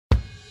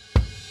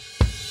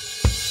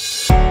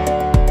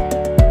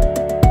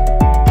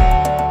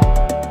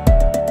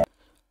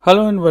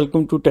Hello and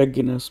welcome to Tech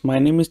Guinness. My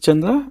name is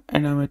Chandra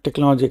and I'm a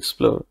technology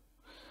explorer.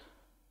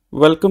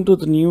 Welcome to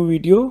the new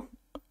video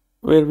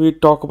where we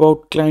talk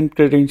about client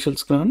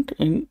credentials grant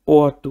in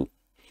OAuth 2.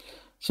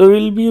 So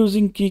we'll be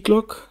using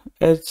Keycloak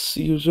as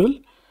usual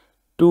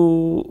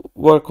to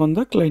work on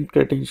the client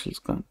credentials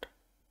grant.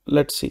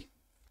 Let's see.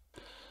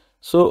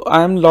 So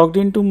I'm logged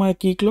into my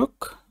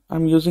Keycloak.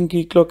 I'm using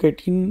Keycloak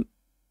 18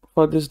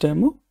 for this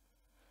demo.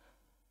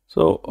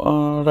 So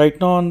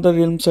right now on the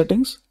realm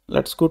settings,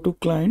 let's go to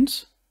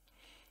clients.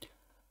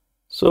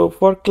 So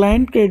for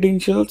client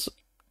credentials,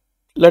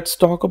 let's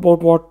talk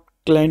about what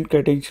client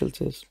credentials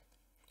is.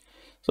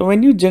 So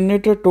when you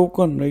generate a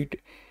token, right,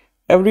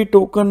 every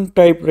token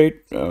type, right,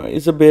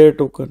 is a bearer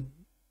token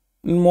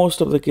in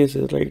most of the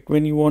cases, right?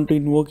 When you want to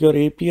invoke your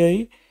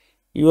API,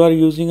 you are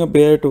using a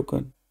bearer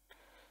token,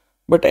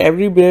 but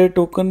every bearer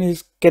token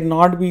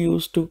cannot be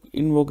used to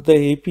invoke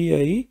the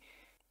API.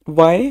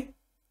 Why?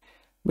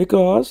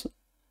 Because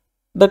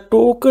the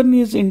token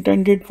is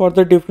intended for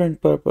the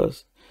different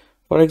purpose.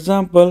 For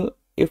example,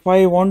 if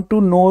I want to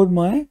know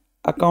my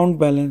account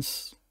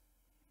balance,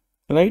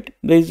 right,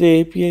 there is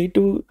a API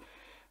to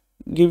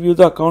give you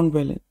the account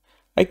balance.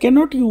 I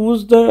cannot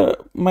use the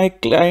my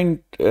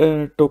client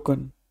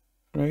token,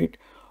 right?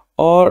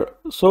 Or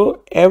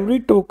so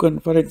every token,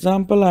 for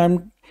example,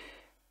 I'm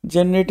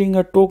generating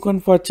a token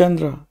for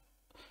Chandra,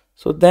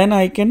 so then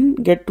I can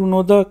get to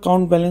know the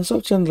account balance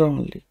of Chandra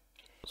only.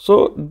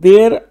 So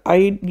there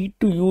I need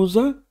to use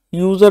a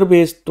user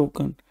based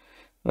token,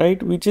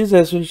 right, which is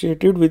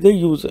associated with the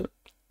user.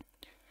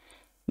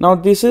 Now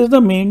this is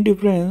the main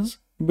difference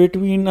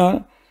between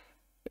a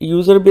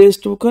user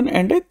based token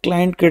and a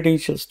client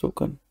credentials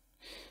token.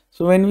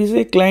 So when we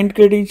say client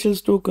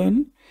credentials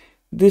token,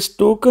 this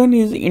token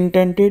is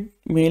intended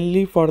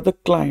mainly for the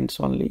clients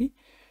only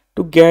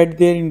to get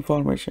their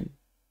information.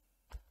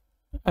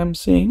 I'm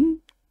saying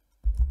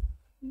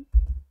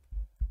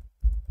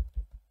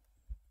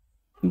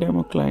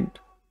demo client.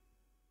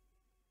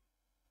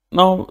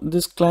 Now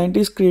this client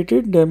is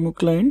created, demo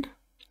client,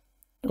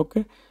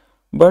 okay,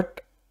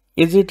 but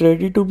is it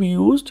ready to be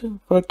used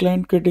for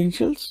client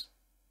credentials?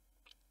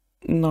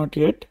 Not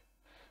yet,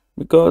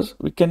 because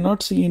we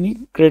cannot see any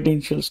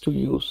credentials to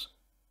use.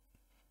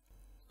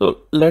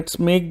 So let's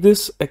make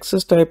this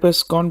access type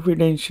as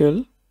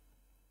confidential.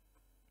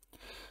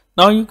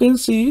 Now you can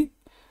see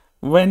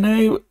when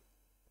I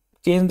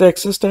change the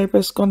access type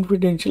as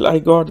confidential, I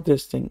got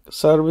this thing,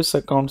 service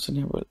accounts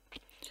enabled.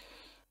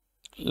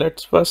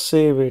 Let's first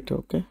save it,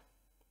 okay.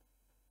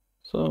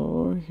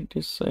 So it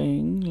is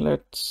saying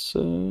let's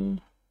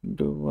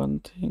do one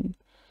thing.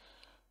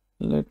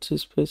 Let's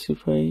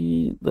specify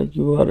the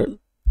URL.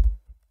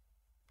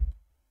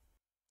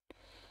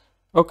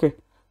 Okay,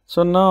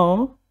 so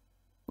now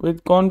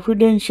with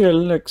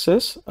confidential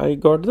access, I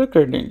got the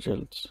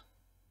credentials.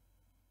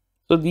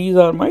 So these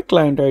are my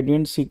client ID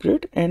and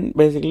secret and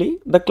basically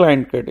the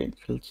client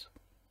credentials.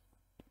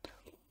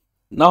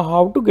 Now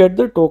how to get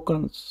the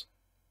tokens?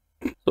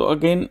 So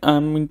again,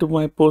 I'm into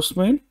my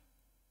postman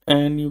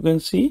and you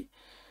can see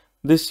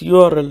this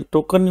URL,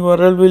 token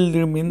URL will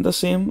remain the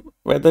same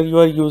whether you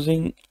are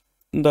using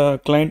the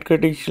client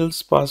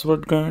credentials,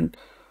 password grant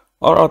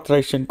or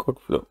authorization code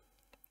flow.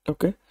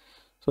 Okay,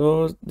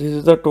 so this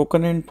is the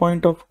token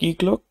endpoint of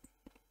Keycloak.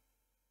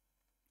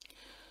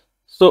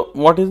 So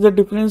what is the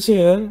difference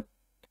here?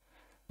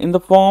 In the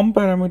form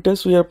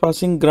parameters, we are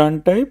passing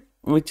grant type,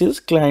 which is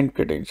client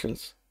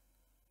credentials.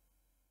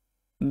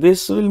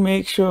 This will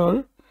make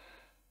sure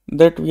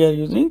that we are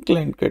using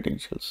client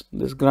credentials,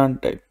 this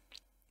grant type.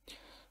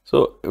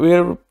 So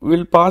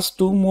we'll pass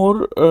two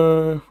more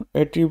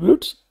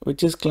attributes,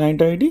 which is client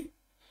ID.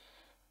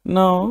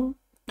 Now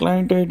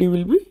client ID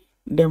will be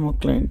demo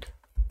client.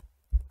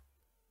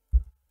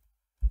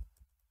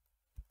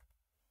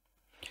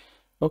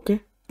 Okay,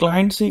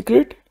 client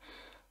secret.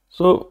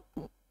 So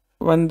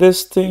when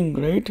this thing,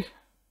 right,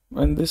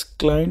 when this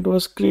client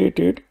was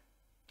created,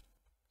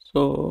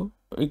 so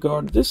we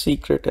got this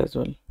secret as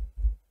well.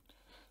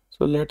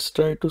 So let's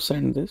try to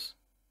send this.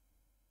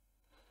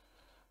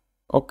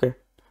 Okay,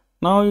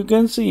 now you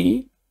can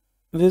see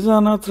this is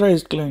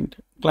unauthorized client,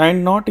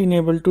 client not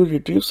enabled to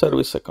retrieve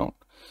service account.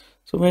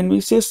 So when we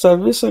say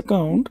service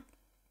account,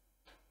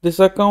 this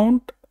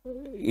account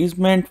is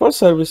meant for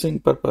servicing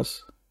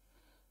purpose.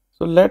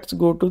 So let's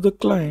go to the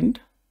client.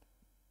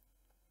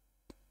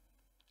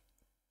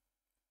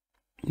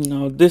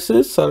 Now this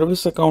is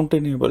service account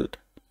enabled.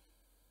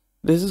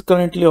 This is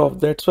currently off.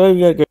 That's why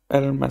we are getting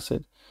error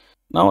message.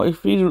 Now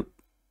if we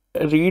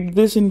read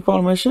this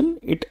information,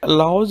 it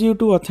allows you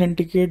to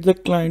authenticate the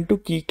client to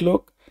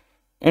Keycloak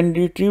and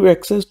retrieve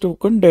access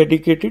token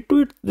dedicated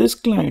to this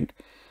client.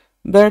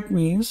 That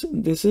means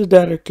this is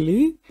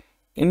directly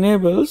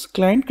enables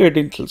client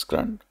credentials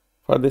grant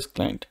for this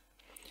client.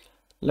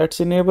 Let's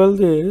enable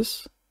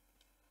this.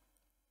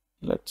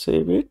 Let's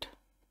save it.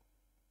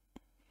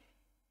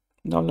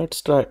 Now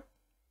let's try.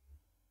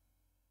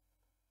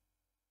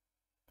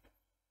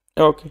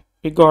 Okay,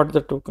 we got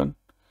the token.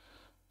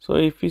 So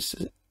if we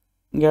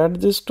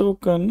get this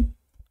token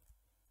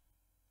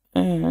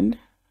and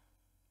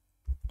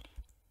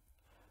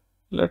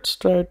Let's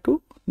try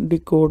to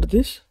decode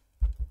this.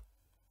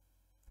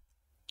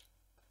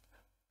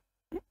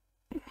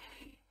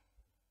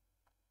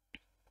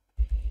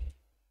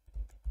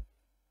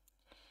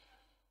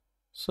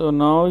 So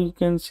now you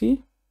can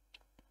see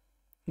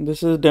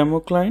this is demo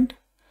client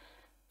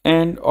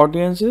and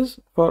audiences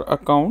for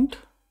account.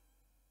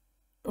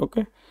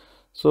 Okay,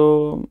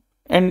 so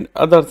and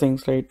other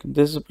things, right?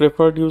 This is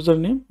preferred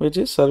username, which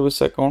is service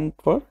account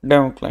for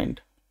demo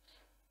client,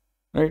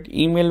 right?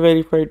 Email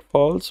verified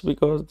false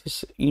because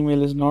this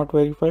email is not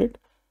verified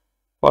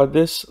for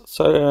this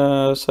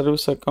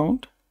service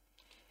account,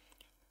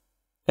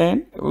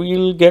 and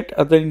we'll get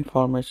other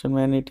information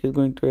when it is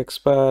going to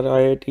expire,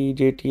 IIT,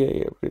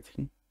 JTI,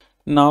 everything.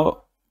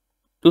 Now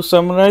to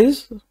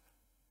summarize,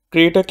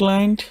 create a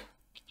client.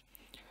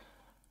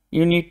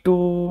 You need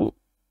to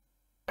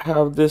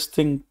have this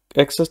thing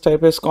access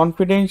type as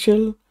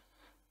confidential.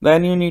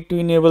 Then you need to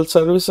enable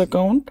service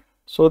account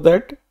so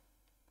that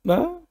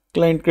the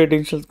client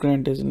credentials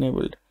grant is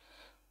enabled.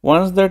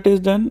 Once that is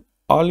done,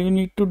 all you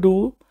need to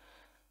do,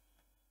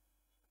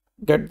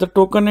 get the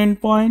token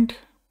endpoint,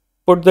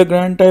 put the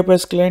grant type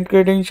as client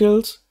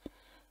credentials,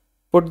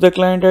 put the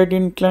client ID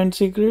in client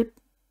secret,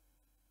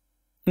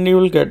 and you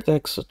will get the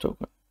access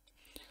token.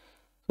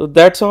 So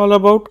that's all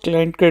about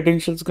client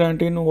credentials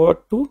grant in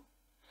OAuth 2,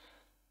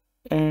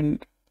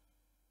 and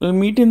we'll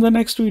meet in the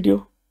next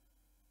video.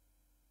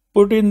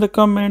 Put in the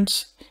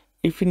comments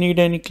if you need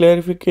any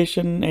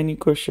clarification, any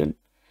question.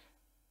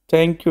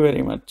 Thank you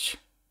very much.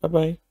 Bye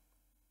bye.